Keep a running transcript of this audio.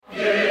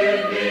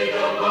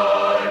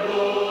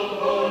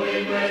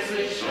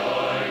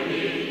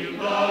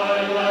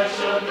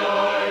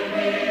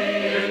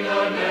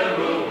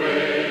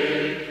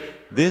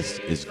This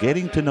is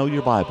Getting to Know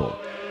Your Bible,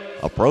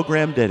 a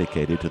program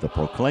dedicated to the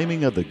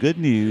proclaiming of the good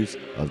news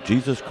of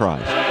Jesus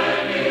Christ.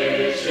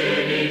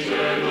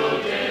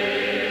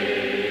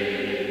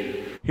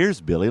 Here's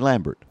Billy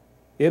Lambert.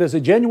 It is a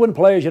genuine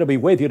pleasure to be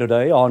with you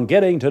today on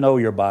Getting to Know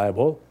Your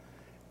Bible.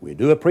 We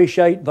do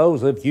appreciate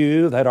those of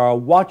you that are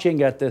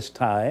watching at this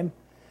time,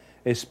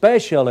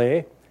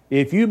 especially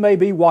if you may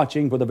be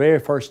watching for the very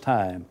first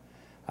time.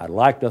 I'd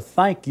like to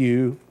thank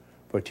you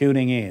for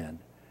tuning in.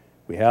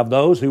 We have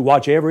those who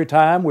watch every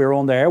time we're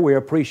on there. We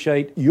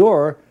appreciate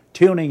your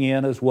tuning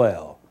in as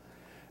well.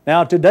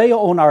 Now, today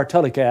on our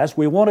telecast,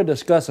 we want to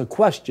discuss a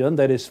question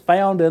that is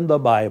found in the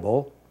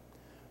Bible.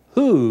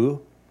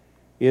 Who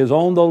is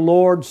on the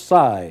Lord's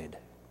side?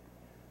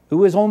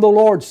 Who is on the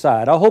Lord's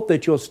side? I hope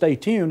that you'll stay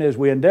tuned as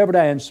we endeavor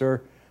to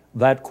answer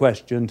that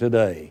question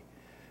today.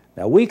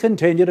 Now, we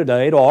continue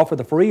today to offer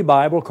the free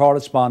Bible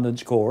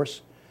correspondence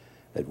course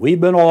that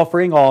we've been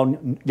offering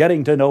on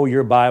Getting to Know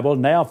Your Bible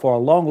now for a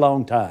long,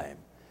 long time.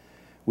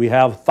 We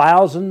have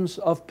thousands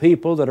of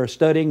people that are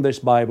studying this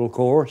Bible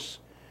course.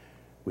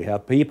 We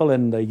have people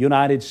in the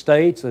United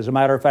States, as a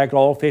matter of fact,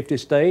 all 50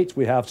 states.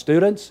 We have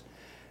students,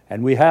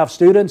 and we have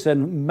students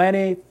in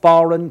many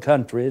foreign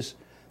countries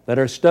that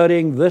are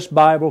studying this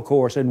Bible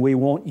course, and we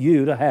want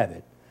you to have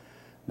it.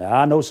 Now,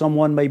 I know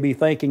someone may be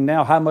thinking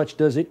now, how much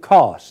does it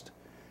cost?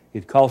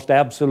 It costs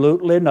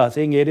absolutely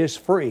nothing. It is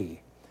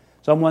free.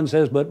 Someone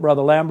says, but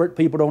Brother Lambert,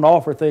 people don't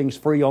offer things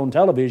free on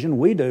television.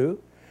 We do.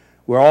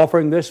 We're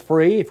offering this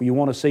free. If you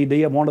want a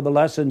CD of one of the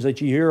lessons that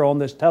you hear on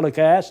this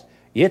telecast,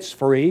 it's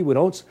free. We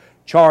don't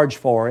charge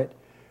for it.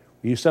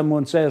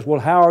 Someone says, well,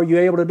 how are you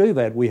able to do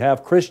that? We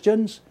have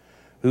Christians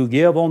who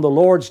give on the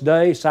Lord's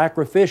Day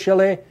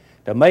sacrificially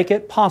to make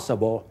it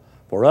possible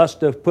for us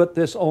to put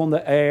this on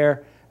the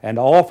air and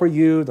to offer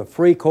you the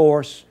free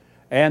course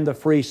and the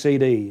free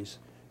CDs.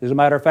 As a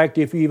matter of fact,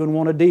 if you even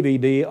want a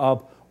DVD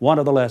of one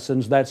of the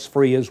lessons, that's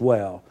free as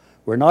well.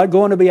 We're not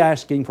going to be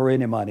asking for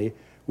any money.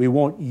 We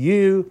want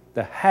you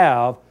to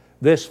have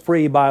this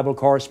free Bible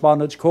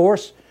correspondence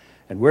course,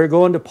 and we're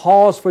going to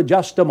pause for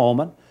just a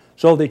moment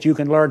so that you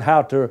can learn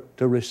how to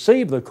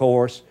receive the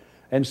course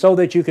and so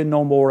that you can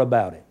know more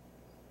about it.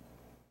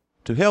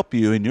 To help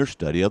you in your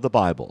study of the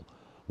Bible,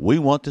 we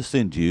want to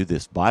send you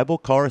this Bible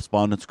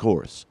correspondence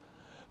course.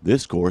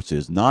 This course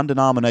is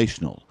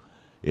non-denominational.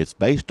 It's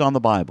based on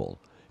the Bible.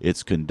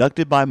 It's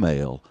conducted by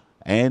mail,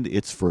 and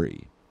it's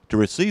free. To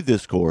receive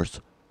this course,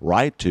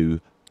 write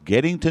to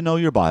Getting to Know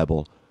Your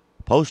Bible,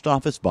 Post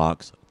Office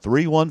Box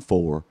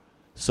 314,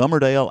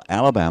 Summerdale,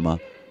 Alabama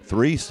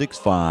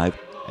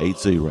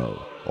 36580,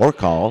 or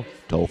call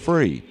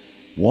toll-free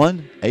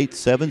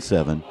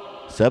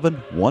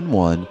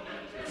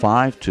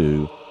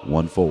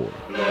 1-877-711-5214.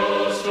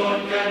 No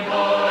storm can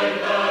hide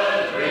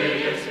that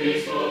radiance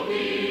peaceful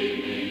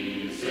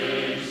beaming,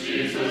 since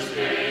Jesus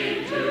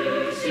came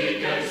to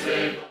seek and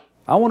save.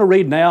 I want to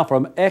read now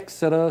from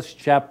Exodus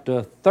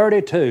chapter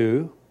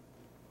 32.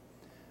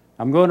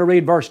 I'm going to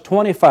read verse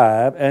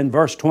 25 and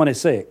verse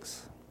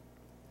 26.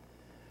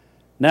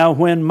 Now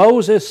when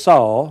Moses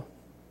saw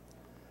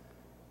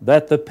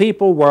that the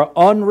people were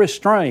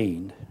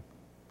unrestrained,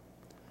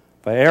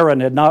 for Aaron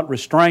had not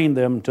restrained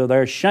them to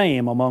their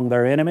shame among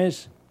their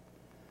enemies,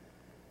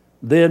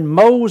 then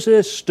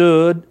Moses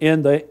stood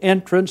in the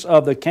entrance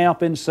of the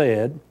camp and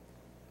said,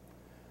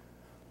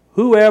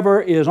 whoever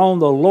is on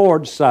the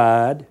Lord's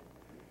side,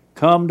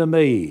 come to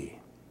me.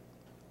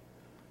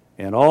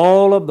 And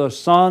all of the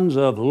sons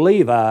of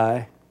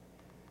Levi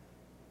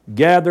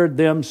gathered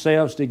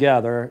themselves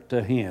together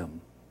to him.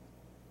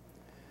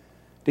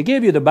 To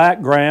give you the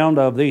background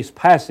of these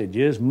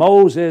passages,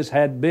 Moses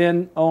had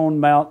been on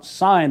Mount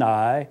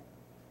Sinai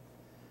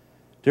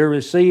to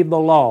receive the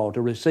law, to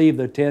receive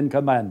the Ten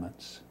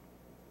Commandments.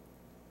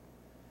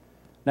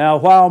 Now,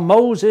 while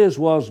Moses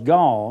was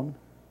gone,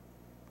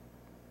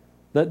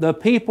 the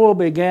people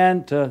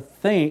began to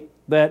think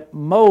that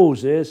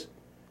Moses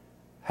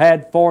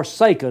had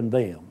forsaken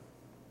them,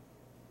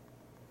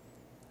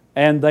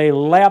 and they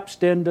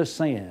lapsed into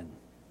sin.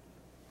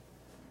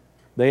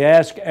 They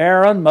asked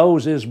Aaron,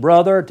 Moses'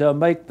 brother, to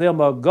make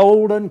them a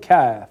golden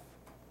calf.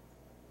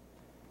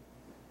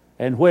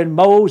 And when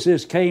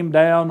Moses came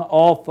down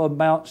off of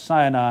Mount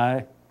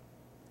Sinai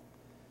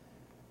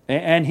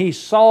and he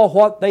saw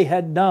what they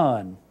had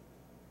done,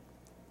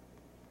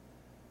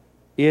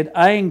 it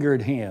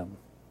angered him.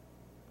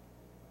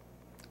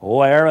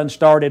 Aaron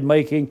started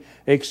making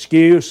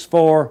excuse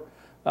for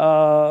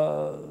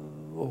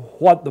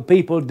what the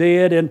people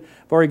did. And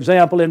for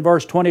example, in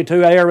verse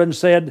 22, Aaron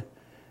said,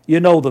 you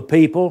know the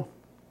people,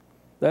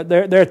 that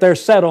they're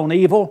set on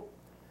evil.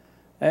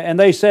 And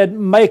they said,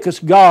 make us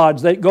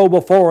gods that go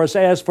before us.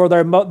 As for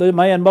the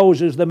man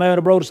Moses, the man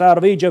who brought us out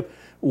of Egypt,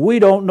 we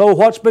don't know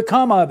what's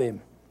become of him.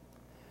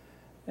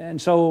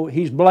 And so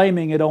he's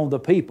blaming it on the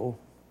people,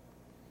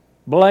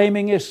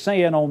 blaming his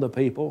sin on the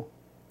people.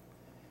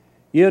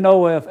 You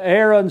know, if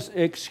Aaron's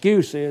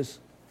excuses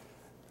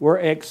were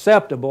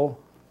acceptable,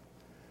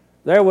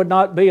 there would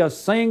not be a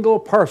single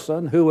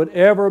person who would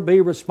ever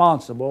be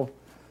responsible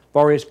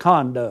for his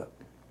conduct.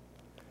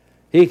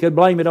 he could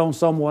blame it on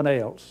someone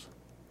else.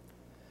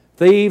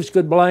 Thieves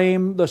could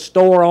blame the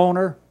store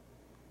owner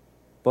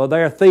for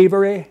their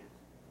thievery.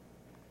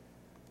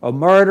 A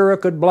murderer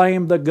could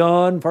blame the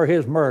gun for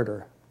his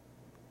murder.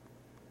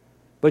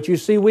 But you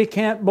see, we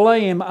can't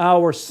blame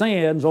our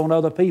sins on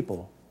other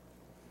people.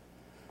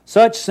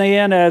 Such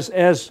sin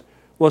as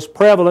was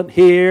prevalent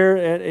here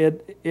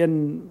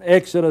in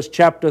Exodus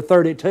chapter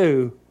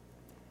 32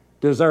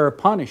 deserve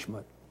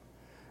punishment.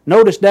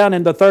 Notice down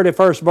in the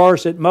 31st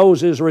verse that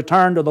Moses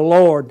returned to the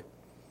Lord,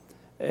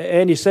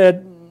 and he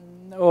said,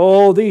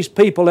 "Oh, these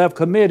people have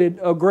committed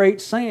a great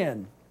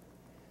sin."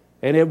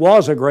 And it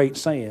was a great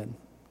sin.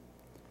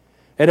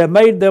 And have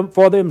made them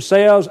for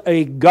themselves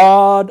a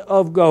god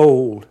of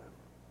gold.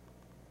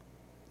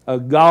 A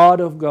god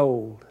of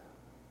gold.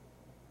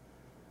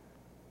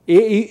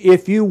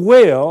 If you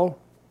will,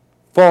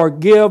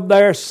 forgive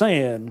their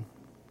sin.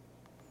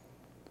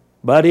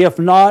 But if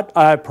not,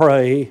 I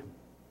pray,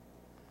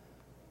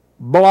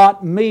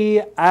 blot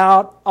me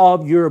out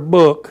of your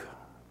book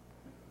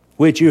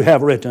which you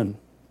have written.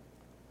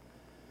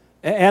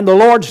 And the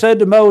Lord said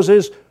to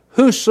Moses,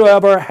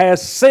 "Whosoever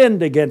has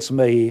sinned against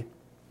me,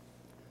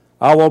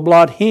 I will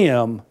blot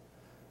him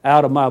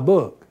out of my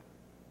book."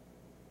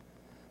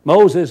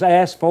 Moses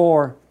asked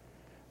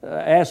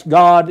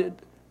God,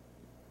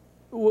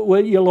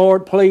 "Will you,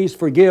 Lord, please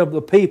forgive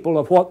the people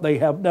of what they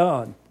have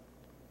done?"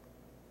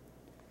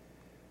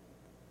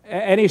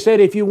 And he said,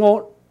 "If you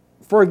won't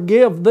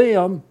forgive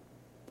them,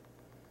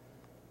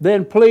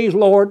 then please,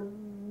 Lord,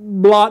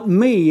 blot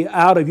me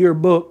out of your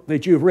book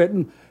that you've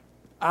written.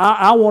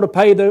 I want to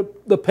pay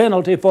the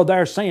penalty for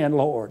their sin,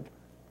 Lord."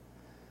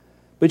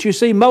 But you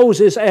see,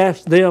 Moses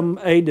asked them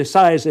a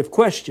decisive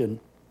question.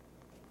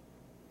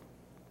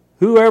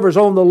 Whoever's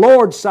on the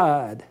Lord's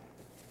side,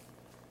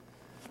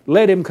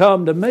 let him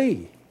come to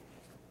me.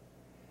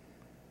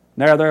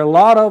 Now, there are a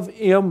lot of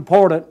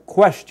important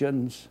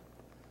questions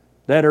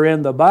that are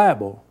in the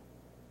Bible.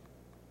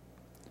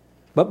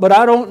 But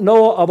I don't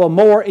know of a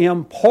more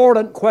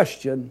important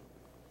question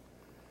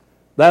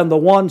than the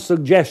one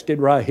suggested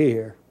right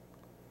here.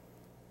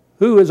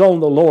 Who is on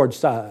the Lord's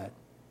side?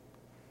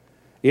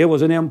 It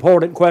was an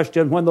important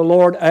question when the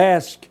Lord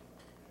asked,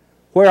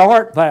 "Where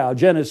art thou?"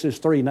 Genesis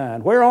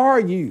 3:9. Where are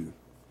you?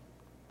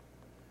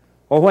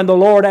 Or when the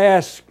Lord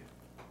asked,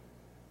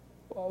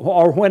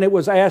 or when it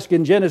was asked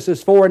in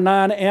Genesis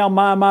 4:9, "Am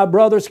I my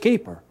brother's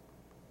keeper?"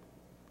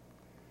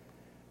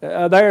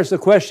 There's the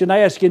question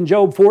asked in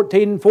Job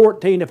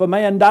 14:14, "If a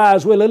man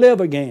dies, will he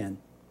live again?"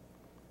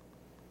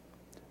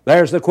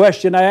 There's the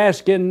question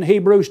asked in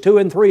Hebrews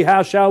 2:3,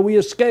 "How shall we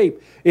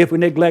escape if we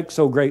neglect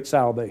so great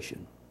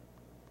salvation?"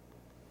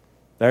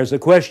 There's the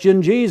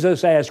question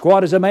Jesus asked,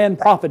 "What is a man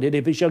profited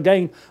if he shall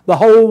gain the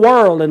whole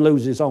world and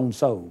lose his own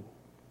soul?"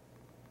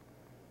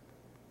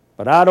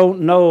 But I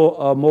don't know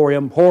a more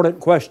important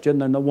question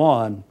than the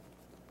one,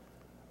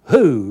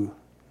 who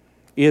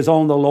is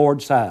on the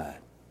Lord's side?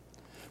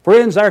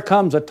 Friends, there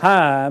comes a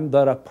time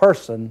that a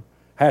person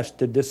has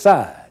to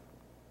decide.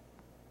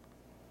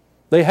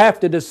 They have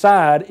to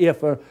decide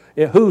if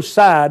whose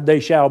side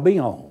they shall be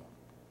on.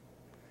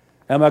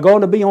 Am I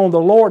going to be on the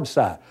Lord's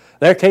side?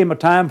 There came a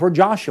time for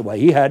Joshua.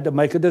 He had to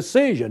make a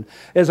decision.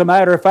 As a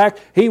matter of fact,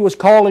 he was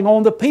calling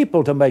on the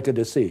people to make a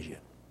decision.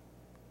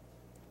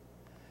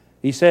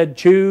 He said,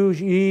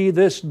 "Choose ye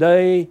this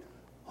day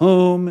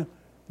whom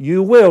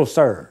you will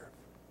serve."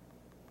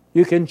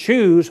 You can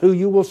choose who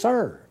you will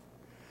serve.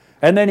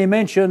 And then he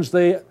mentions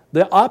the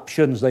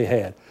options they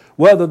had.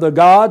 Whether the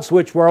gods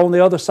which were on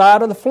the other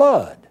side of the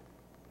flood,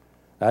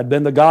 that had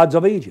been the gods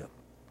of Egypt,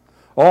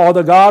 or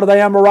the God of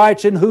the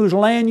Amorites in whose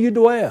land you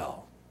dwell.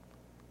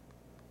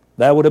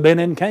 That would have been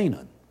in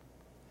Canaan.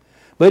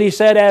 But he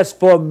said, "As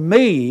for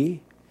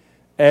me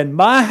and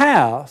my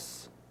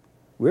house,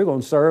 we're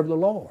going to serve the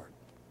Lord."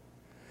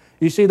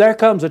 You see, there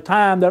comes a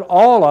time that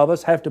all of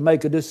us have to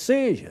make a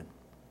decision.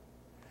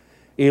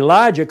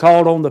 Elijah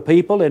called on the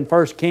people in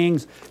 1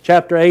 Kings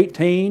chapter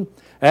 18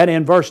 and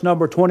in verse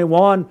number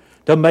 21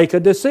 to make a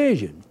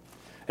decision.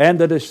 And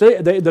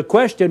the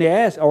question he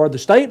asked, or the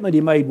statement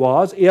he made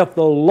was, "If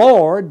the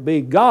Lord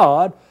be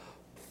God,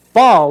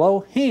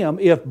 follow Him.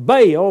 If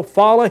Baal,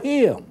 follow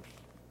him."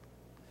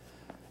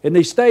 And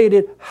he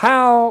stated,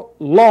 "How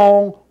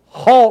long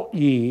halt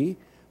ye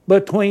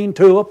between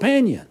two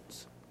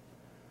opinions?"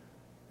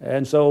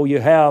 And so you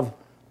have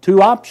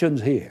two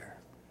options here.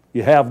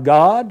 You have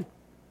God,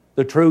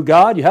 the true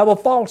God. You have a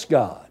false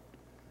God.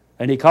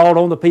 And he called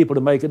on the people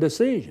to make a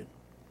decision.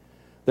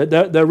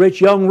 The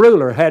rich young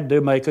ruler had to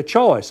make a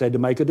choice, had to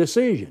make a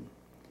decision.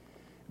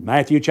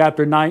 Matthew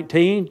chapter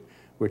 19,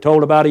 we're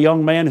told about a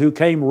young man who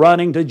came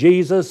running to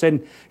Jesus,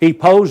 and he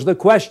posed the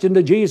question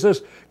to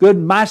Jesus, "Good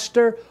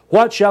Master,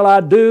 what shall I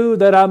do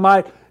that I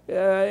might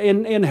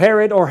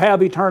inherit or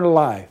have eternal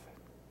life?"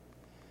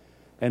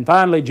 And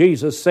finally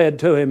Jesus said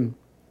to him,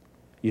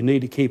 "You need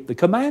to keep the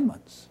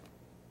commandments."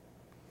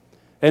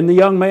 And the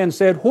young man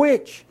said,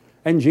 "Which?"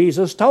 And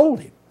Jesus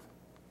told him.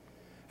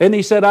 And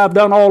he said, "I've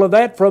done all of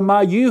that from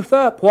my youth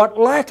up. What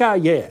lack I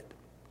yet?"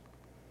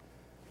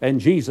 And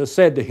Jesus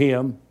said to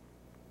him,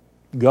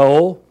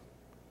 Go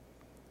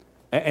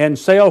and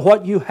sell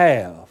what you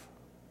have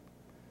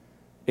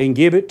and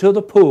give it to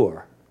the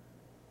poor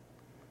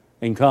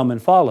and come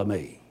and follow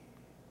me.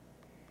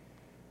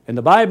 And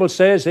the Bible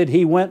says that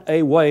he went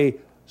away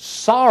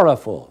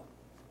sorrowful,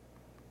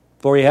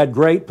 for he had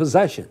great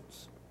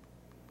possessions.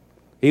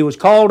 He was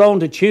called on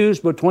to choose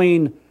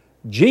between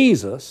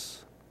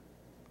Jesus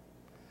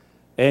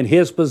and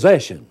his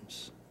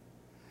possessions,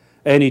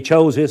 and he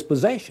chose his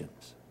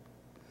possessions.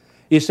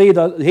 You see,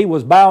 he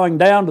was bowing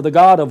down to the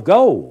God of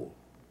gold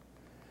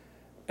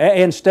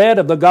instead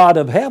of the God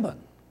of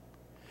heaven.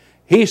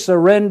 He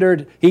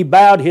surrendered, he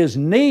bowed his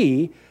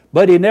knee,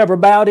 but he never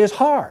bowed his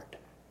heart.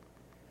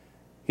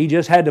 He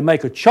just had to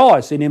make a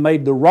choice, and he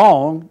made the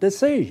wrong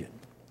decision.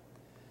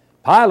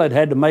 Pilate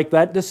had to make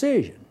that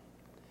decision.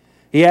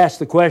 He asked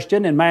the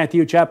question in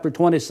Matthew chapter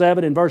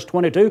 27 and verse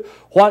 22,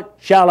 what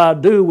shall I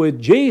do with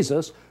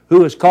Jesus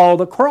who is called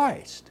the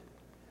Christ?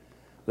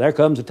 There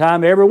comes a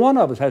time every one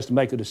of us has to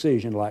make a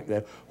decision like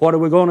that. What are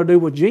we going to do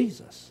with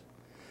Jesus?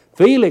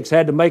 Felix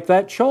had to make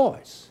that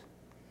choice.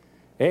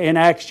 In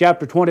Acts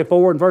chapter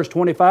 24 and verse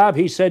 25,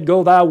 he said,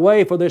 go thy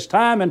way for this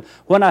time, and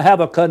when I have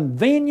a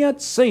convenient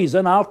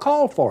season, I'll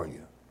call for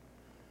you.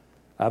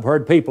 I've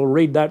heard people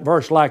read that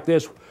verse like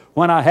this,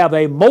 when I have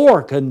a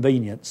more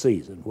convenient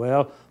season.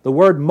 Well, the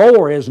word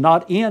more is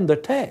not in the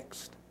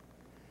text.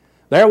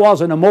 There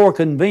wasn't a more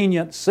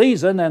convenient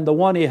season than the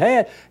one he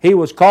had. He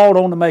was called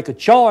on to make a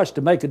choice,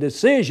 to make a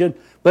decision,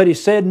 but he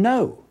said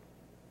no.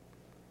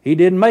 He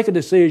didn't make a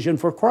decision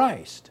for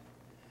Christ.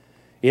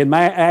 In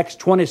Acts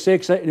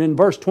 26 in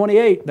verse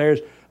 28,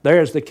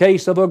 there's the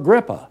case of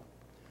Agrippa,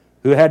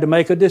 who had to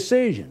make a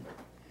decision.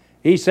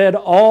 He said,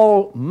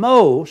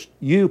 almost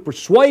you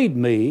persuade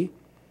me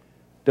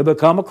to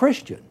become a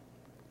Christian.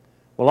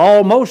 Well,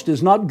 almost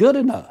is not good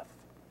enough.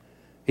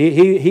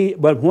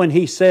 But when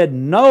he said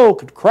no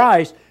to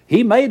Christ,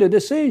 he made a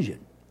decision.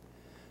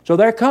 So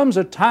there comes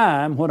a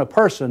time when a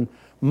person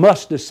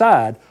must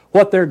decide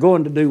what they're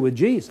going to do with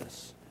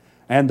Jesus.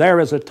 And there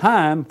is a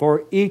time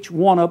for each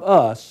one of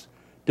us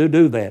to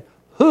do that.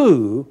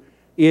 Who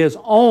is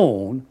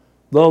on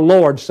the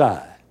Lord's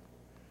side?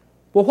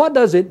 Well, what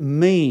does it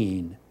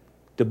mean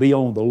to be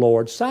on the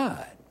Lord's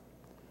side?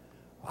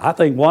 I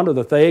think one of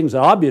the things that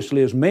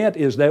obviously is meant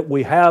is that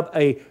we have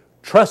a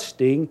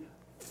trusting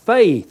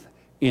faith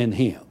in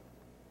Him.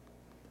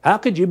 How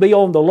could you be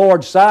on the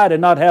Lord's side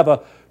and not have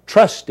a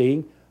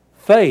trusting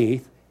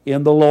faith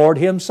in the Lord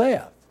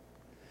Himself?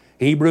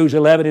 Hebrews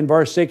 11 and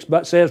verse 6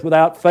 but says,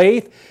 without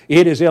faith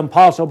it is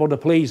impossible to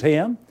please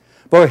Him.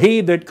 For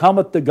he that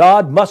cometh to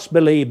God must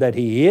believe that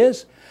He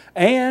is,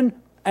 and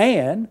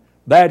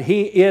that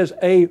He is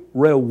a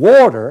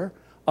rewarder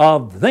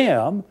of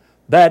them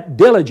that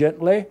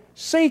diligently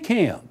seek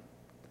Him.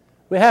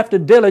 We have to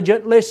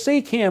diligently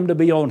seek Him to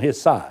be on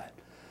His side.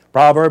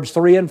 Proverbs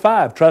 3 and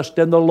 5, trust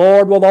in the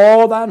Lord with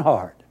all thine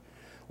heart.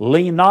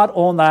 Lean not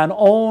on thine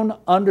own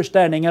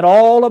understanding. In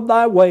all of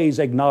thy ways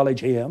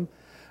acknowledge Him,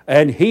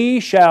 and He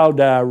shall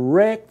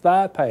direct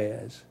thy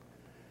paths.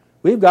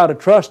 We've got to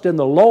trust in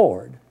the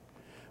Lord.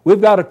 We've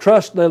got to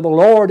trust in the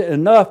Lord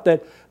enough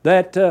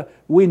that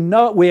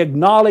we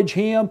acknowledge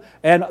Him,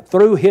 and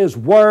through His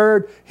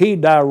Word, He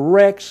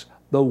directs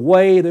the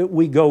way that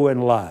we go in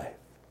life.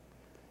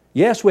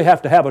 Yes, we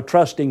have to have a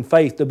trusting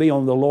faith to be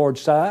on the Lord's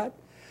side.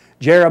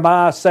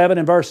 Jeremiah 7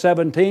 and verse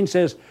 17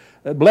 says,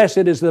 blessed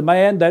is the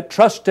man that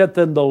trusteth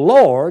in the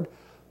Lord,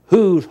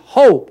 whose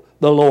hope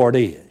the Lord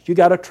is. You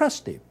got to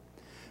trust Him.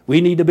 We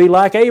need to be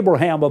like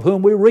Abraham, of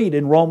whom we read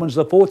in Romans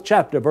the 4th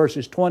chapter,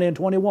 verses 20 and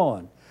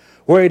 21,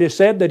 where it is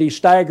said that he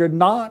staggered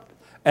not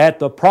at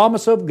the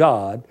promise of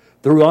God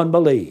through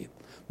unbelief,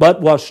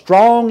 but was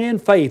strong in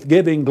faith,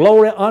 giving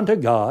glory unto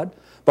God,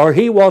 for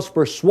he was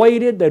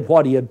persuaded that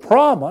what he had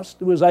promised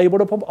he was able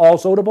to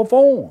also to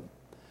perform.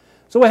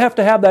 So we have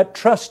to have that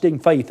trusting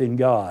faith in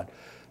God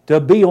to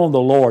be on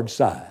the Lord's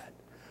side.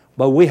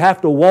 But we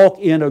have to walk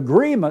in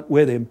agreement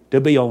with Him to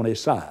be on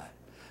His side.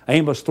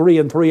 Amos 3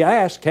 and 3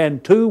 asks, can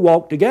two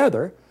walk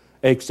together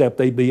except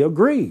they be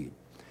agreed?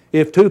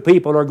 If two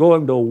people are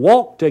going to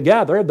walk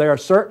together, there are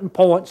certain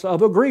points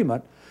of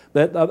agreement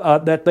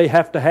that they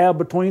have to have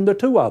between the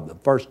two of them.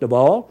 First of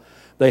all,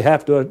 they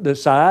have to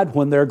decide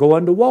when they're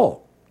going to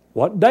walk,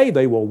 what day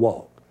they will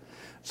walk.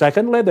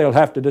 Secondly, they'll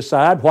have to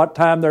decide what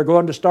time they're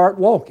going to start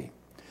walking.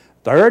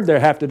 Third, they'll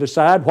have to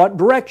decide what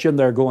direction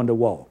they're going to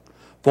walk.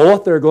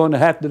 Fourth, they're going to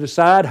have to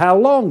decide how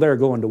long they're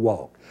going to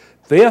walk.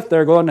 Fifth,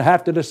 they're going to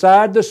have to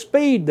decide the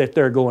speed that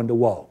they're going to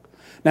walk.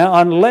 Now,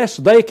 unless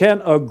they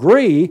can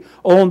agree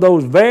on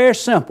those very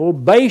simple,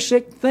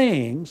 basic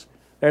things,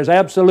 there's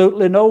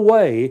absolutely no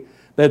way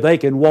that they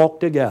can walk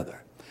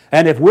together.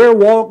 And if we're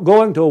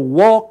going to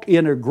walk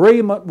in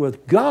agreement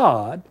with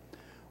God,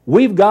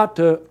 we've got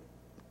to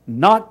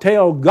not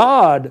tell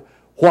God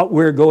what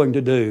we're going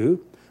to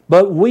do,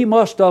 but we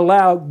must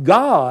allow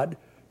God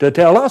to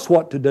tell us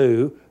what to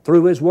do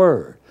through His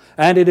Word.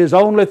 And it is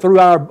only through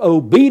our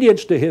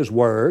obedience to His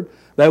Word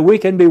that we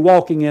can be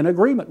walking in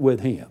agreement with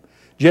Him.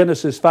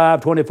 Genesis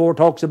 5:24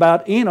 talks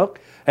about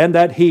Enoch and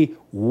that he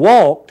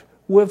walked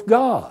with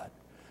God.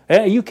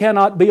 You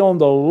cannot be on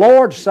the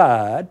Lord's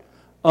side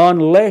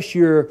unless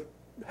you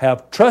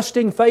have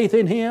trusting faith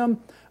in Him,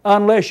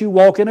 unless you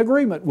walk in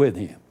agreement with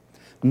Him.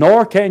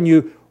 Nor can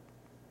you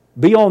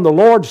be on the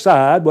Lord's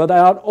side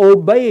without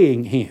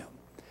obeying Him.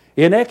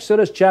 In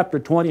Exodus chapter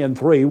 20 and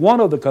 3, one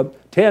of the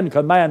 10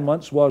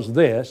 commandments was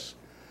this: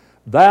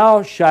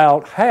 Thou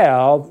shalt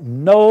have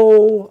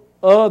no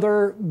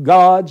other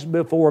gods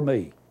before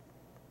me.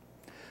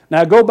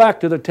 Now go back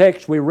to the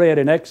text we read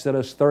in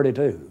Exodus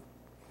 32.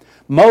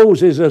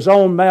 Moses is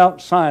on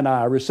Mount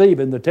Sinai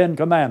receiving the 10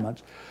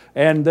 commandments,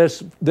 and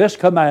this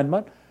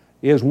commandment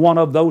is one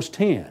of those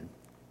 10.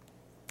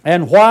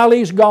 And while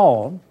he's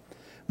gone,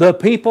 the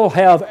people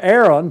have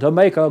Aaron to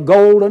make a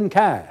golden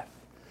calf,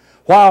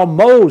 while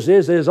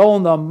Moses is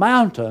on the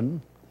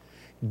mountain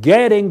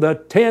getting the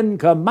 10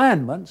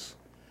 commandments.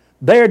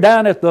 They're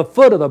down at the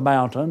foot of the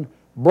mountain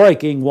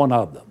breaking one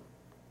of them.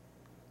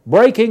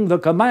 Breaking the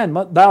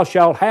commandment, thou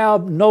shalt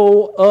have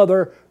no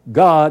other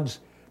gods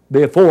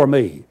before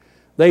me.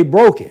 They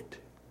broke it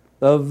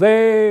the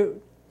very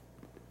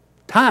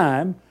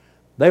time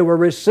they were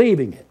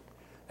receiving it.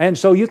 And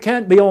so you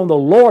can't be on the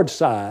Lord's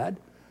side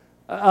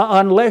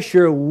unless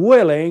you're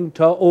willing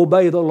to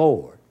obey the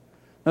Lord.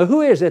 Now,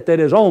 who is it that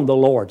is on the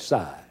Lord's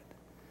side?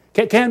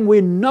 Can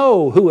we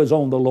know who is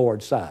on the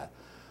Lord's side?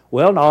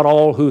 Well, not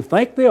all who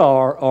think they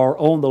are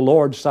on the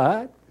Lord's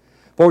side.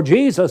 For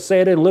Jesus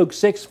said in Luke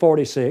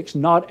 6:46,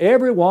 Not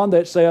everyone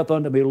that saith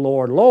unto me,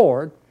 Lord,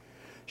 Lord,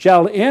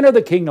 shall enter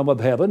the kingdom of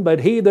heaven, but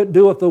he that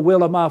doeth the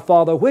will of my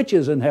Father which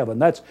is in heaven.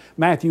 That's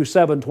Matthew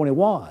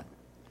 7:21.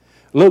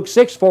 Luke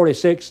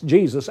 6:46,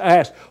 Jesus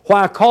asked,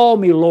 Why call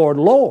me Lord,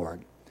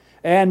 Lord,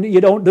 and you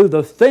don't do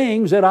the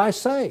things that I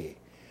say?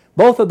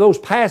 Both of those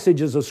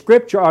passages of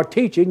Scripture are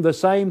teaching the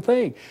same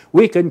thing.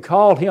 We can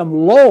call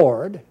Him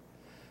Lord,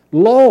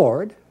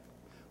 Lord,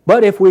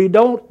 but if we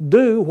don't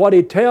do what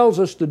He tells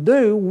us to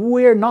do,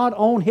 we're not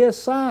on His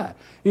side.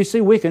 You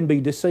see, we can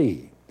be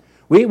deceived.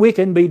 We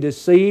can be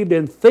deceived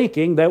in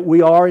thinking that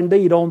we are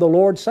indeed on the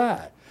Lord's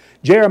side.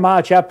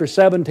 Jeremiah chapter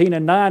 17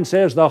 and 9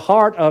 says, The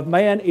heart of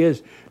man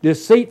is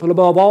deceitful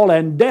above all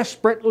and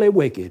desperately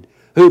wicked.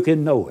 Who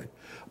can know it?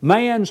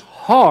 Man's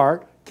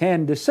heart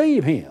can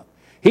deceive him.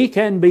 He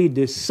can be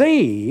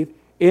deceived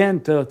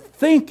into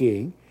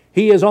thinking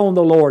he is on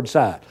the Lord's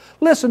side.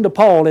 Listen to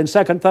Paul in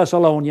 2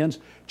 Thessalonians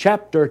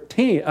chapter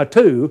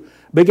 2,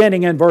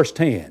 beginning in verse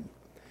 10.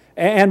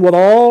 And with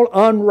all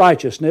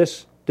unrighteous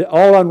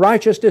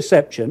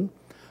deception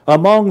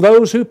among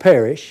those who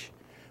perish,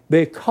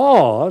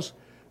 because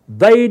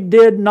they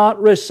did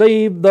not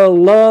receive the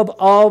love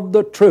of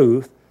the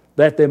truth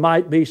that they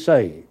might be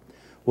saved.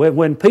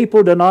 When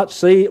people do not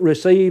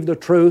receive the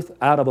truth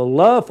out of a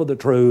love for the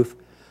truth,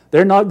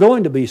 they're not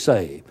going to be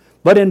saved.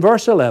 But in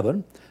verse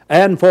 11,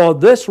 and for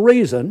this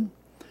reason,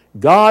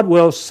 God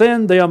will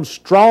send them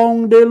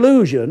strong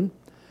delusion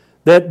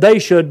that they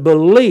should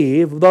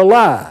believe the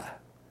lie.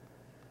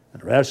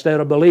 And instead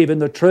of believing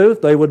the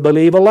truth, they would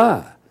believe a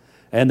lie.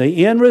 And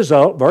the end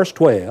result, verse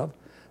 12,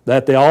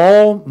 that they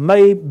all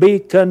may be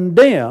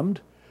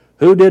condemned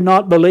who did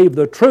not believe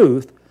the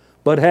truth,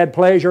 but had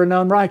pleasure in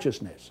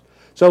unrighteousness.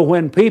 So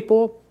when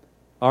people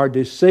are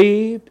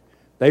deceived,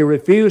 they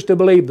refuse to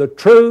believe the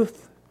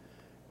truth,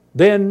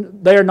 then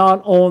they're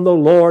not on the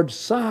Lord's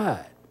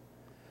side.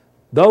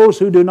 Those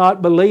who do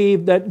not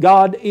believe that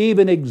God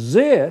even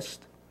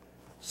exists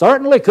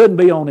certainly couldn't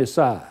be on His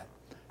side.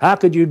 How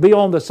could you be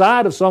on the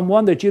side of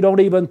someone that you don't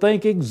even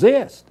think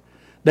exists?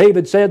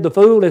 David said, the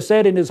fool has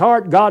said in his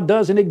heart, God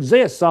doesn't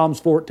exist, Psalms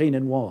 14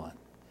 and 1.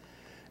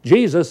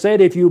 Jesus said,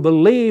 if you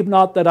believe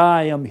not that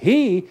I am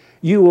He,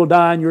 you will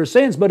die in your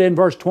sins. But in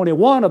verse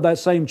 21 of that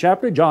same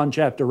chapter, John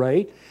chapter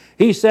 8,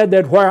 He said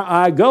that where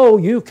I go,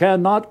 you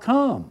cannot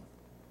come.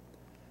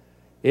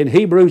 In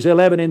Hebrews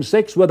 11 and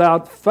 6,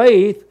 without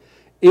faith,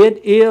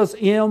 it is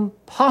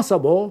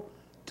impossible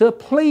to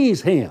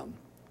please Him.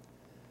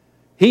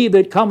 He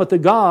that cometh to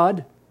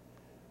God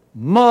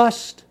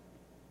must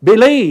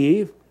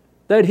believe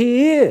that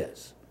He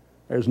is.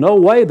 There's no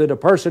way that a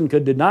person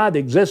could deny the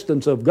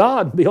existence of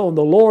God and be on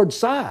the Lord's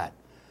side.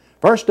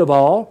 First of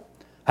all,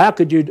 how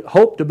could you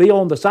hope to be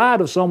on the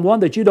side of someone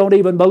that you don't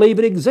even believe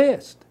it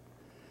exists?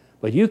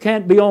 But you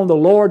can't be on the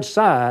Lord's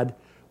side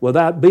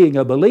without being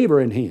a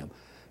believer in Him.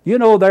 You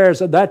know,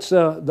 that's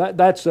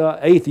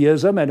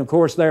atheism, and of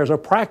course there's a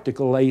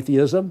practical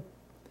atheism.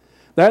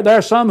 There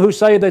are some who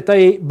say that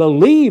they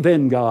believe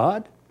in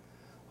God.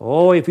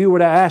 Oh, if you were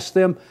to ask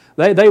them,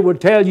 they would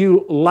tell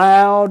you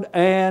loud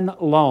and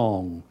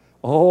long,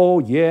 oh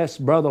yes,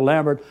 Brother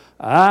Lambert,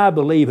 I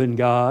believe in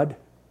God.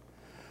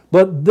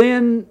 But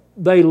then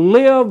they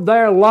live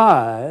their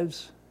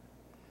lives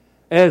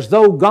as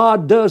though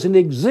God doesn't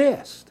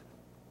exist.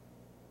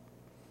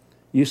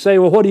 You say,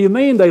 well, what do you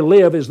mean they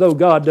live as though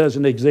God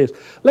doesn't exist?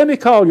 Let me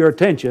call your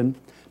attention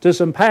to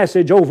some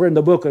passage over in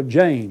the book of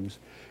James.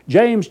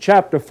 James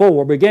chapter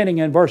 4, beginning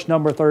in verse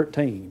number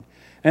 13.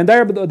 And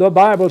there the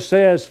Bible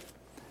says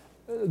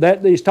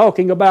that he's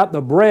talking about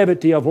the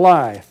brevity of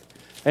life.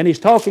 And he's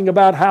talking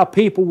about how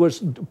people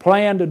was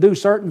plan to do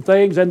certain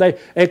things and they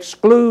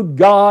exclude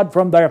God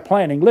from their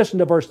planning. Listen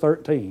to verse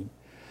 13.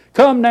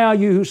 Come now,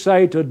 you who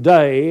say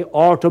today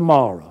or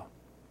tomorrow.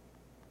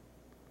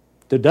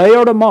 Today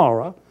or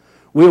tomorrow,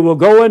 we will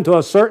go into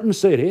a certain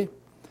city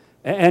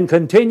and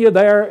continue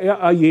there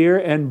a year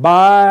and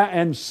buy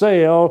and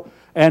sell,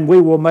 and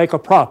we will make a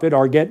profit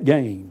or get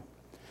gain.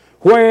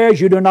 Whereas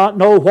you do not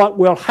know what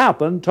will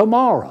happen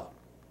tomorrow.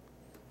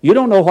 You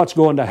don't know what's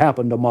going to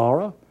happen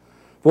tomorrow.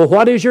 For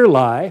what is your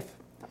life?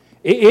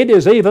 It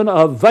is even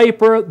a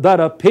vapor that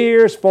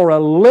appears for a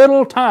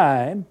little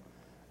time.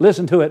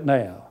 Listen to it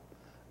now.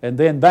 And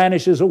then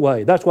vanishes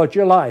away. That's what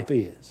your life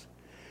is.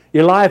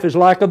 Your life is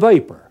like a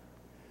vapor.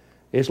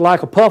 It's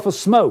like a puff of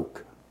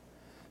smoke.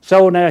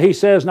 So now he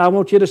says, and I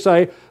want you to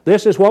say,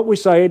 this is what we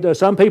say.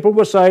 Some people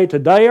will say,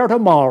 today or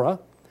tomorrow,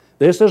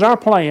 this is our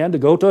plan to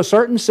go to a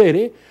certain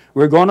city.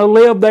 We're going to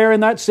live there in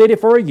that city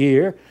for a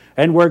year,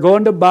 and we're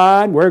going to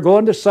buy, and we're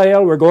going to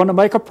sell, we're going to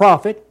make a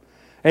profit.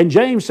 And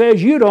James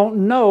says, you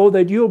don't know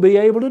that you'll be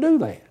able to do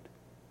that.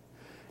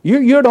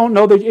 You don't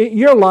know that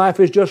your life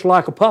is just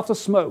like a puff of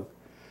smoke.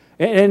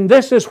 And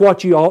this is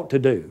what you ought to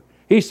do.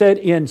 He said,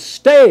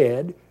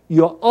 instead,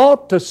 you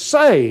ought to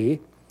say,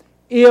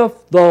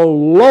 if the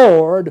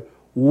Lord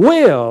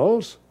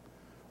wills,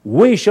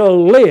 we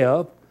shall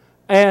live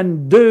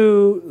and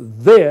do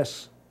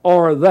this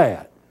or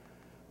that.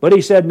 But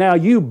he said, now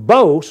you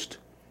boast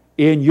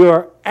in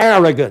your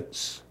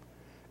arrogance,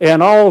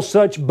 and all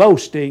such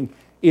boasting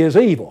is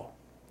evil.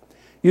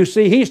 You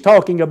see, he's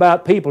talking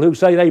about people who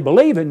say they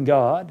believe in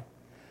God,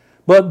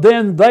 but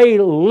then they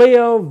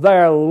live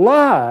their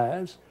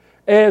lives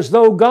as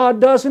though God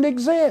doesn't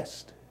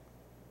exist.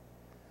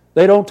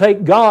 They don't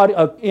take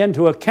God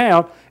into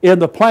account in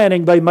the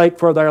planning they make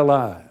for their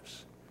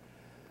lives.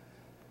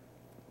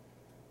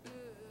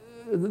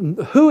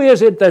 Who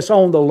is it that's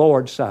on the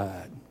Lord's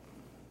side?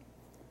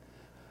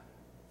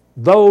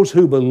 Those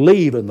who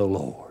believe in the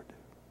Lord.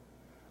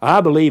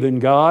 I believe in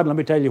God. Let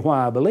me tell you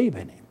why I believe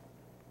in Him.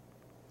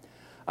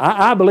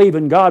 I believe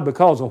in God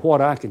because of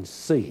what I can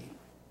see.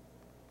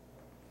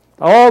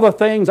 All the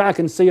things I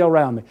can see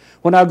around me.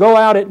 When I go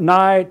out at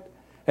night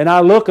and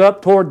I look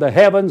up toward the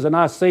heavens and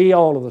I see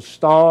all of the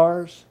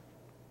stars,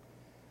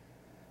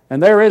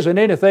 and there isn't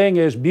anything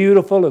as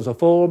beautiful as a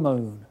full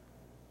moon.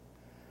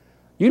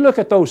 You look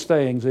at those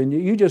things and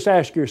you just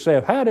ask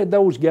yourself, how did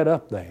those get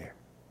up there?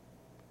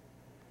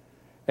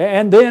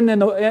 And then in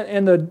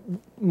the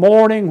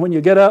morning when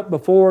you get up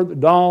before the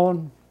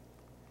dawn,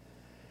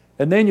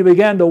 and then you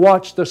begin to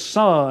watch the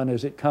sun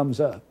as it comes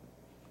up.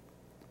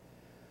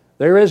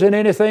 There isn't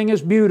anything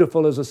as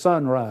beautiful as a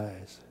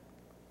sunrise.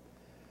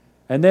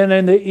 And then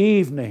in the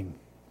evening,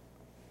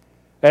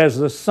 as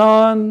the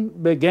sun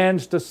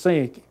begins to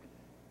sink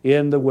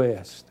in the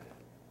west,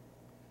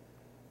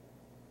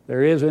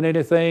 there isn't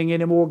anything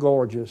any more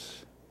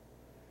gorgeous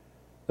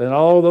than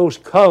all those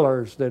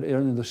colors that are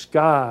in the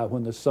sky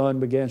when the sun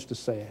begins to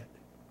set.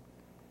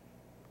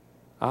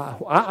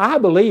 I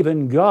believe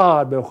in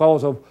God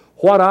because of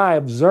what I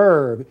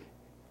observe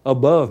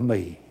above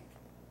me.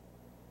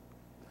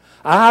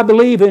 I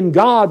believe in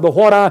God by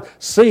what I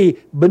see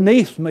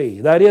beneath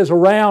me, that is,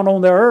 around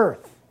on the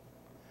earth.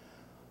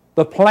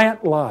 The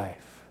plant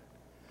life.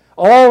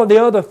 All of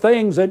the other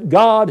things that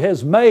God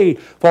has made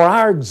for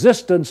our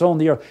existence on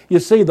the earth. You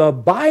see, the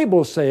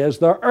Bible says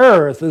the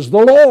earth is the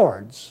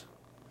Lord's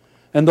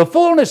and the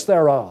fullness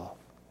thereof.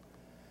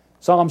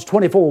 Psalms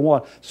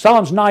 24:1.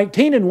 Psalms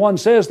 19:1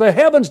 says, the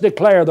heavens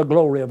declare the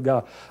glory of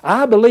God.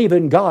 I believe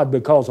in God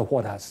because of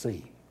what I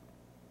see.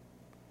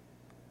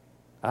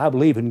 I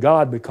believe in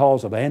God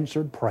because of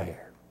answered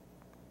prayer.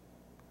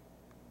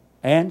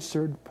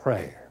 Answered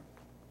prayer.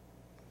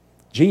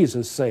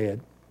 Jesus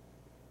said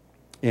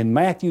in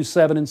Matthew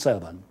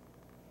 7:7,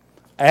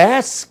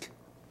 ask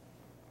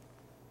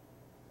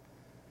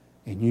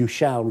and you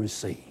shall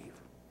receive.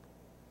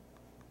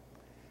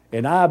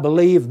 And I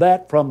believe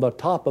that from the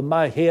top of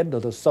my head to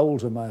the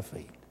soles of my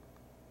feet.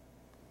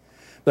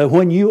 That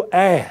when you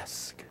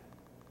ask,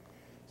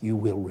 you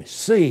will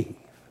receive.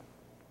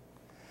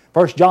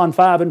 1 John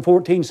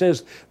 5:14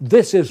 says,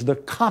 this is the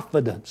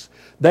confidence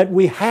that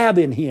we have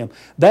in Him,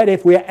 that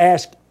if we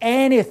ask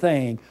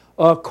anything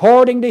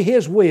according to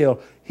His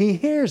will, He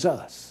hears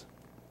us.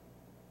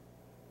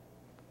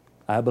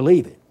 I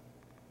believe it.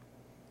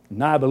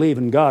 And I believe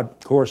in God, of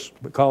course,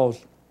 because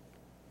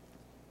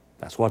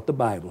that's what the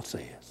Bible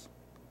says.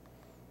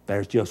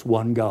 There's just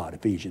one God,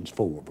 Ephesians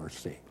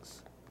 4:6.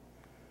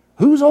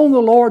 Who's on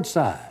the Lord's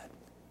side?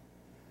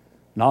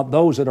 Not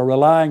those that are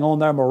relying on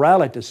their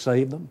morality to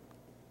save them.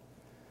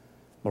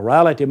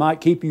 Morality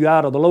might keep you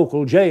out of the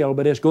local jail,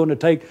 but it's going to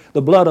take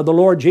the blood of the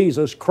Lord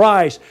Jesus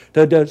Christ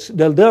to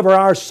deliver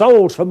our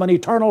souls from an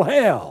eternal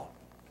hell.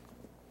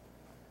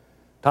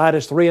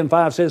 Titus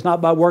 3:5 says,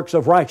 not by works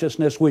of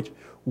righteousness which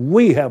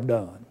we have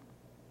done.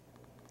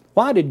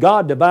 Why did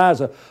God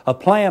devise a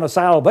plan of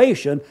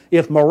salvation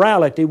if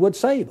morality would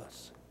save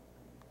us?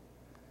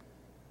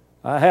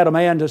 I had a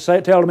man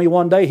tell me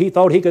one day he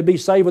thought he could be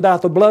saved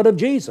without the blood of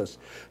Jesus.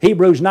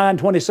 Hebrews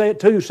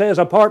 9:22 says,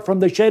 apart from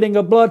the shedding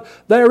of blood,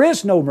 there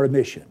is no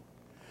remission.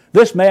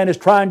 This man is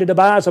trying to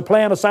devise a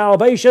plan of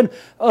salvation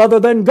other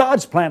than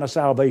God's plan of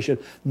salvation.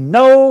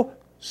 No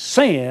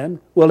sin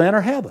will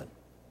enter heaven.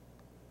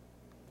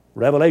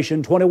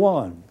 Revelation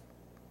 21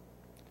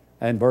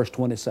 and verse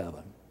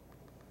 27.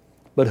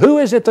 But who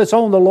is it that's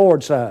on the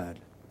Lord's side?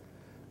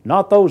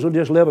 Not those who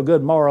just live a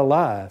good moral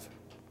life,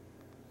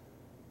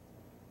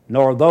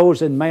 nor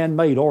those in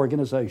man-made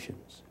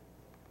organizations.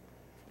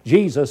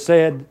 Jesus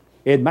said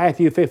in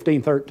Matthew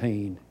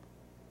 15:13,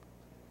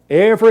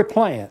 every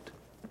plant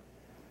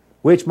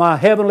which my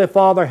heavenly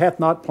Father hath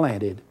not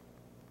planted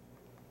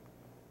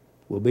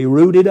will be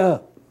rooted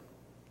up.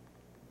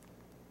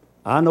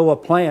 I know a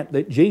plant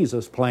that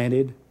Jesus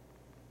planted.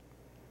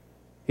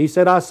 He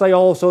said, I say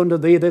also unto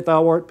thee that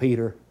thou art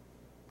Peter,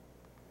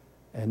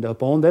 and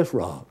upon this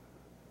rock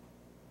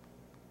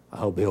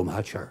I'll build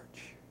my church.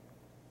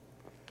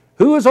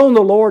 Who is on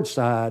the Lord's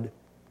side?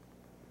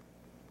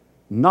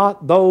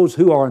 Not those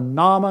who are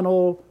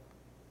nominal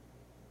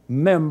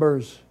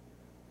members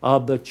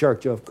of the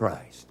Church of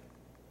Christ.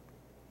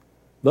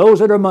 Those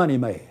that are money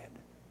mad.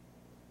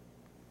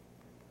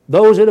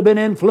 Those that have been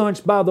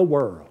influenced by the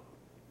world.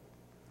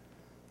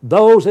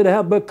 Those that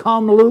have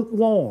become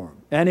lukewarm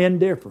and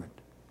indifferent.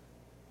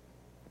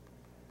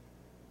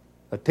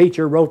 A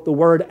teacher wrote the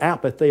word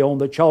apathy on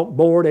the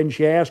chalkboard, and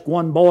she asked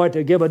one boy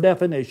to give a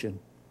definition.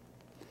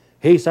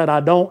 He said, I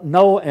don't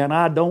know and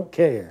I don't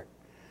care.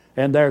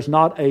 And there's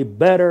not a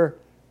better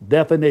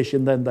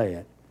definition than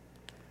that.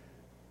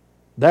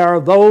 There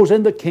are those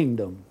in the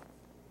kingdom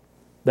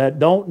that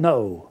don't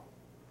know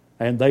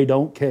and they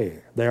don't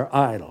care. They're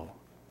idle.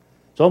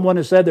 Someone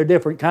has said there are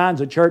different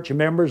kinds of church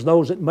members,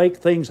 those that make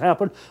things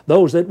happen,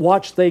 those that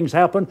watch things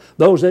happen,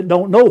 those that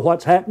don't know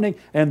what's happening,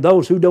 and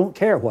those who don't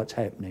care what's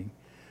happening.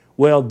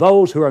 Well,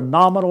 those who are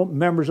nominal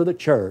members of the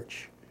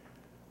church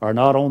are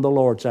not on the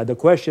Lord's side. The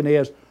question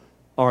is,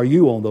 are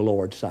you on the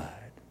Lord's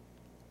side?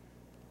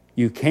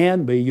 You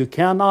can be. You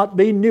cannot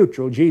be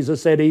neutral.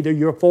 Jesus said either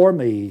you're for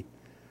me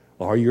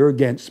or you're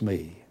against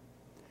me.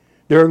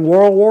 During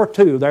World War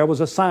II, there was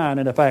a sign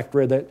in a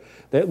factory that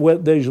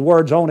with these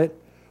words on it,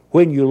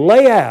 when you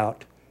lay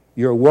out,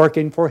 you're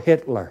working for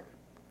Hitler.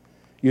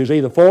 You're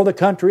either for the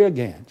country or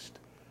against.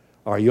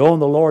 Are you on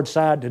the Lord's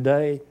side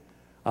today?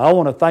 I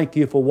want to thank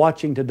you for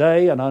watching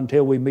today, and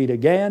until we meet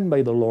again,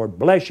 may the Lord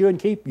bless you and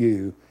keep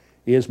you,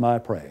 is my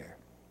prayer.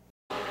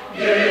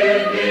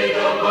 Give me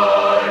the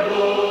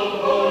Bible,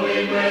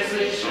 holy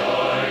message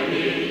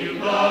shining.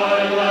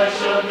 Thy light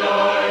shall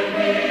guide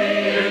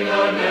me in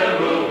the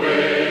narrow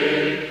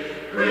way.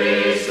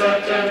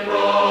 Precept and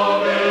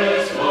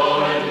promise,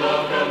 law and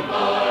love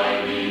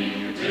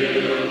combining,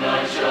 till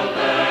night shall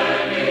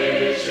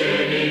vanish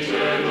in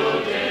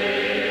eternal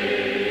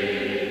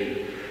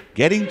day.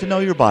 Getting to Know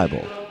Your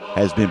Bible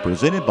has been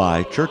presented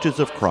by Churches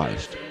of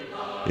Christ.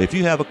 If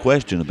you have a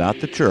question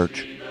about the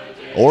church,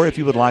 or if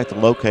you would like the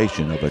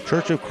location of a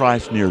Church of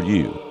Christ near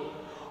you,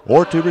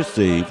 or to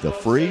receive the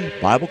free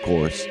Bible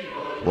course,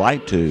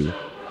 write to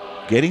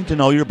Getting to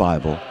Know Your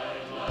Bible,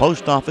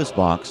 Post Office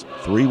Box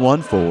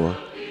 314,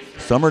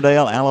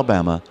 Summerdale,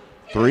 Alabama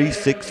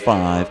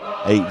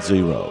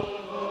 36580,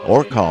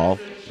 or call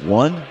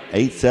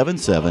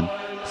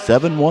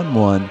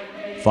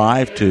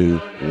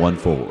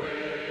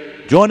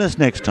 1-877-711-5214. Join us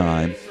next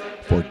time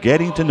for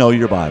Getting to Know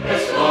Your Bible.